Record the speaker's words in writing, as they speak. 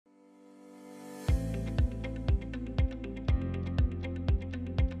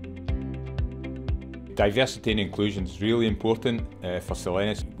Diversity and inclusion is really important for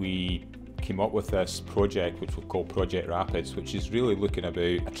Solenis. We came up with this project which we call Project Rapids, which is really looking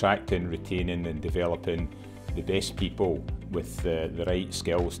about attracting, retaining and developing the best people with the right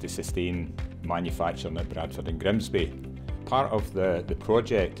skills to sustain manufacturing at Bradford and Grimsby. Part of the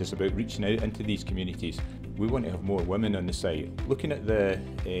project is about reaching out into these communities. We want to have more women on the site. Looking at the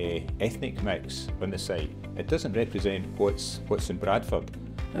ethnic mix on the site, it doesn't represent what's in Bradford.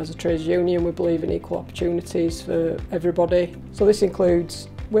 As a trades union, we believe in equal opportunities for everybody. So this includes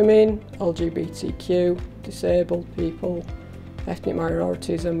women, LGBTQ, disabled people, ethnic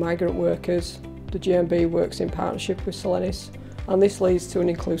minorities and migrant workers. The GMB works in partnership with Solenis, and this leads to an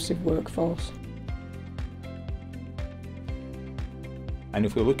inclusive workforce. And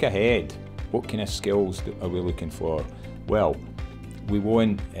if we look ahead, what kind of skills are we looking for? Well, we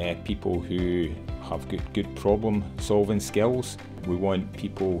want people who have good problem solving skills. We want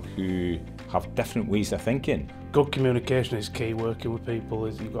people who have different ways of thinking. Good communication is key. Working with people,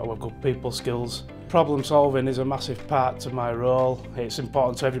 you've got to have good people skills. Problem solving is a massive part to my role. It's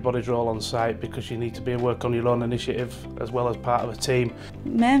important to everybody's role on site because you need to work on your own initiative as well as part of a team.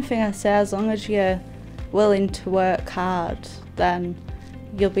 Main thing I say, as long as you're willing to work hard, then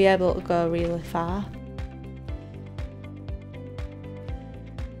you'll be able to go really far.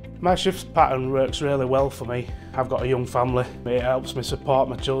 My shift pattern works really well for me. I've got a young family. It helps me support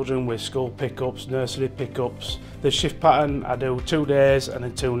my children with school pickups, nursery pickups. The shift pattern, I do 2 days and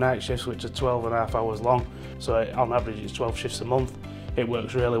then 2 night shifts, which are 12.5 hours long. So on average it's 12 shifts a month. It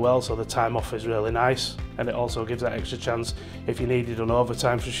works really well, so the time off is really nice. And it also gives that extra chance if you needed an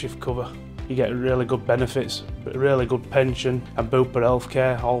overtime for shift cover. You get really good benefits, really good pension and Bupa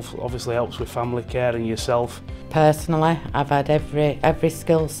healthcare. Obviously helps with family care and yourself. Personally, I've had every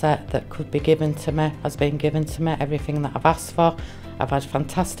skill set that could be given to me has been given to me, everything that I've asked for. I've had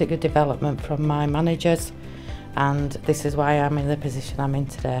fantastic development from my managers, and this is why I'm in the position I'm in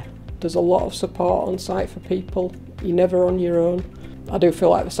today. There's a lot of support on site for people. You're never on your own. I do feel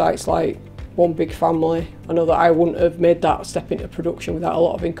like the site's like one big family. I know that I wouldn't have made that step into production without a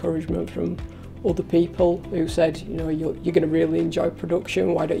lot of encouragement from other people who said, you know, you're going to really enjoy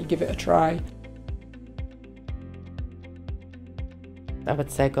production, why don't you give it a try? I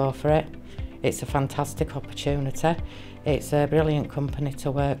would say go for it. It's a fantastic opportunity. It's a brilliant company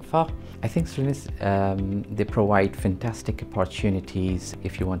to work for. I think Solenis, they provide fantastic opportunities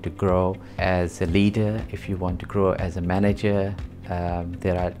if you want to grow as a leader, if you want to grow as a manager.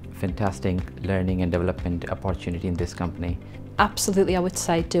 There are fantastic learning and development opportunity in this company. Absolutely, I would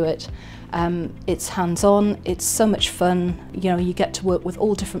say do it. It's hands-on, it's so much fun. You know, you get to work with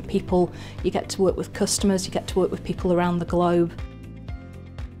all different people, you get to work with customers, you get to work with people around the globe.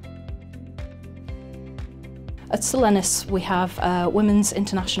 At Solenis we have a Women's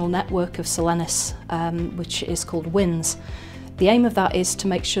International Network of Solenis, which is called WINS. The aim of that is to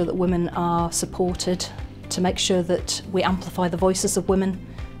make sure that women are supported, to make sure that we amplify the voices of women,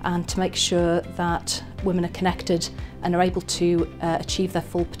 and to make sure that women are connected and are able to achieve their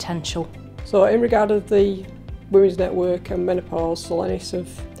full potential. So in regard of the Women's Network and menopause, Solenis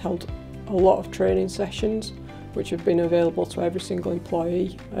have held a lot of training sessions which have been available to every single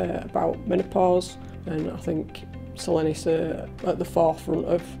employee about menopause, and I think Solenis are at the forefront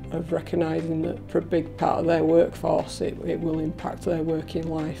of recognising that for a big part of their workforce it will impact their working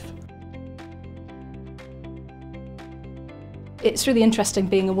life. It's really interesting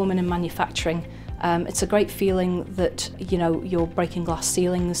being a woman in manufacturing. It's a great feeling that, you know, you're breaking glass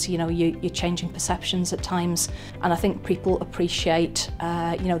ceilings, you know, you're changing perceptions at times, and I think people appreciate,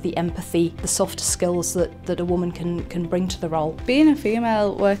 you know, the empathy, the softer skills that a woman can bring to the role. Being a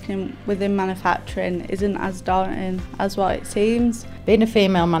female working within manufacturing isn't as daunting as what it seems. Being a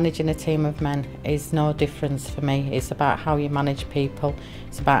female managing a team of men is no difference for me. It's about how you manage people.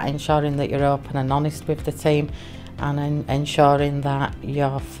 It's about ensuring that you're open and honest with the team, and ensuring that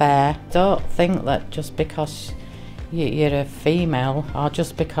you're fair. Don't think that just because you're a female or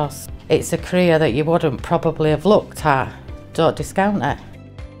just because it's a career that you wouldn't probably have looked at, don't discount it.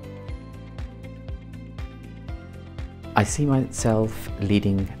 I see myself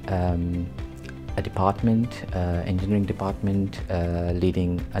leading a department, engineering department,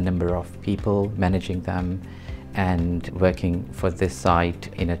 leading a number of people, managing them and working for this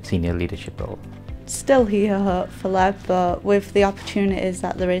site in a senior leadership role. Still here hopefully, but with the opportunities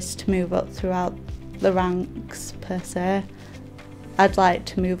that there is to move up throughout the ranks per se, I'd like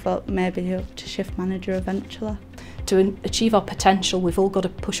to move up, maybe up to shift manager eventually. To achieve our potential, we've all got to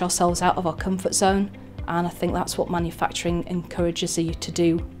push ourselves out of our comfort zone, and I think that's what manufacturing encourages you to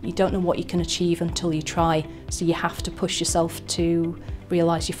do. You don't know what you can achieve until you try, so you have to push yourself to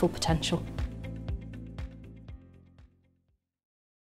realise your full potential.